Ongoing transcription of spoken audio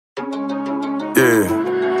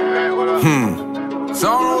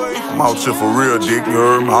I'm out here for real, dick. You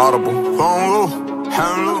heard me? Audible.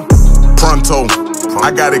 Pronto. I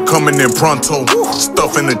got it coming in pronto.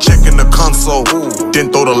 Stuff in the check in the console. Then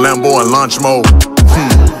throw the Lambo in launch mode.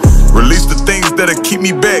 Release the things that'll keep me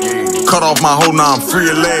back. Cut off my hoe, now I'm free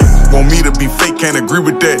at last. Want me to be fake, can't agree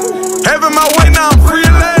with that. Having my way, now I'm free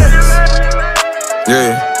at last.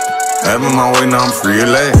 Yeah, having my way, now I'm free at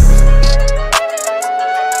last.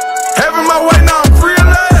 Having my way, now I'm free at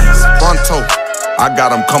last. Pronto, I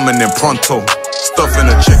got them coming in pronto. Stuff in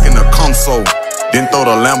the check in the console. Then throw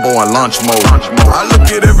the Lambo in launch mode. I look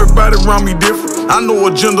at everybody around me different. I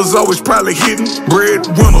know agenda's always probably hidden.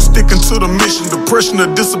 Breadwinner sticking to the mission. Depression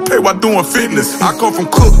to dissipate while doing fitness. I come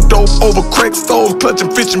from cooked dope over crack stoves,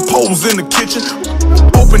 clutching fishing poles in the kitchen.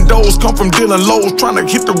 Open doors come from dealing lows, trying to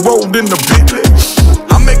hit the road in the Bentley.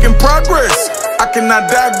 I'm making progress, I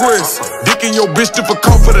cannot digress. Dicking your bitch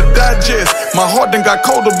difficult for the digest. My heart done got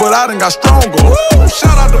colder, but I done got stronger. Ooh,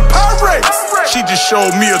 shout out to Pirates. She just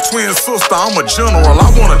showed me a twin sister, I'm a general, I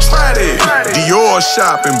wanna try that. Dior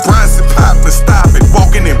shopping, Bryson popping, stop it,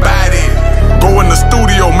 walking and buy that. Go in the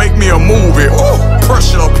studio, make me a movie, ooh,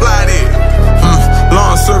 pressure apply that.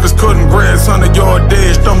 Lawn service, cutting grass, 100-yard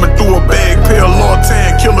dash, thumbing through a bag, pay a law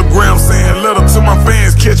 10 kilograms, saying letter to my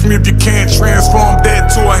fans, catch me if you can't. Transform that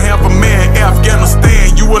to a half a man,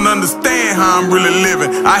 Afghanistan, you wouldn't understand how I'm really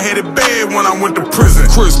living. I had it bad when I went to prison.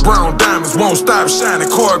 Chris Brown diamonds won't stop shining,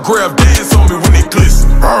 choreograph dance on me when they glisten.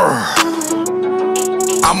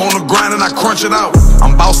 I'm on the grind and I crunch it out.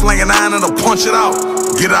 I'm bout slinging iron and I punch it out.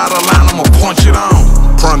 Get out of line, I'ma punch it on.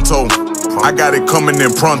 Pronto, I got it coming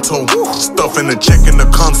in pronto. Stuff in the check in the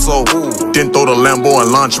console. Then throw the Lambo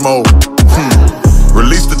in launch mode.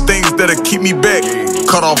 Release the things that'll keep me back.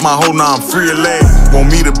 Cut off my hoe, now I'm free at last. Want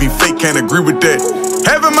me to be fake, can't agree with that.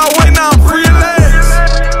 Having my way, now I'm free at last.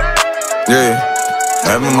 Yeah,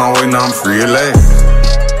 having my way, now I'm free at last.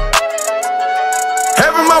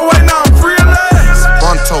 Having my way, now I'm free at last.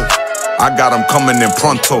 Pronto, I got them coming in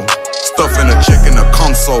pronto. Stuff in the check in the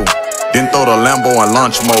console. Then throw the Lambo in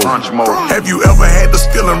launch mode. Have you ever had to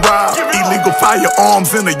steal and rob? Illegal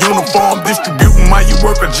firearms in a uniform, distributing while you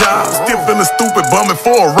work a job. Still feeling stupid, bumming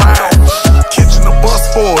for a ride. Catching a bus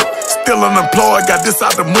for it. Still unemployed, got this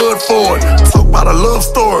out the mud for it. Talk about a love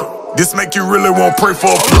story. This make you really want to pray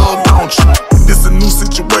for a plug, don't you? This a new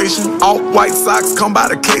situation. All white socks come by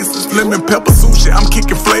the cases. Lemon pepper sushi, I'm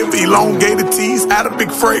kicking flavor. Elongated tees, add a big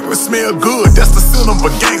fragrance, smell good. That's the sin of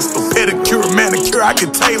a gangster. Pedicure, manicure, I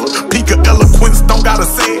can tailor. Peak of eloquence, don't gotta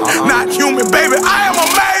say it. Not human, baby, I am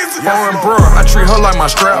amazing. Foreign bruh, I treat her like my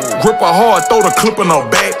strap. Grip her hard, throw the clip in her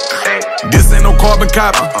back. This ain't no carbon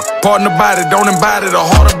copy. Partner body, don't embody the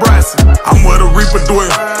heart of Bryson. I'm where the reaper dwell.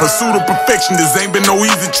 Pursuit of perfection, this ain't been no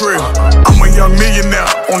easy trail. I'm a young millionaire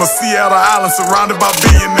on a Seattle island surrounded by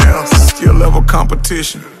billionaires. Skill level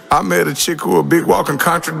competition. I met a chick who a big walking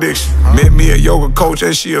contradiction. Met me a yoga coach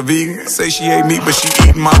and she a vegan. Say she ate meat but she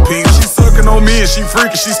eating my penis. She sucking on me and she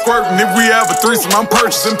freaking, she squirting. If we have a threesome, I'm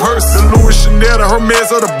purchasing purses. The Louis Chanel to her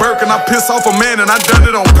meds of the Birkin. I piss off a man and I done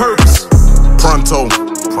it on purpose. Pronto,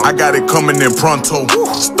 I got it coming in pronto.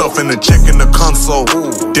 Stuff in the check in the console.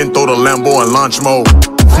 Then throw the Lambo in launch mode.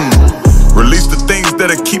 Release the things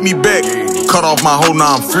that'll keep me back. Cut off my hoe,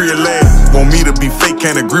 now I'm free at last. Want me to be fake,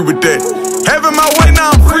 can't agree with that. Having my way,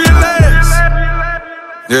 now I'm free at last.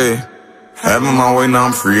 Yeah, having my way, now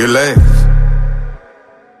I'm free at last.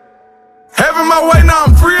 Having my way, now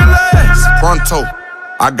I'm free at last. Pronto,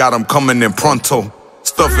 I got them coming in pronto.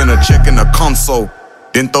 Stuff in the check in the console.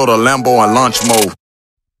 Then throw the Lambo in launch mode.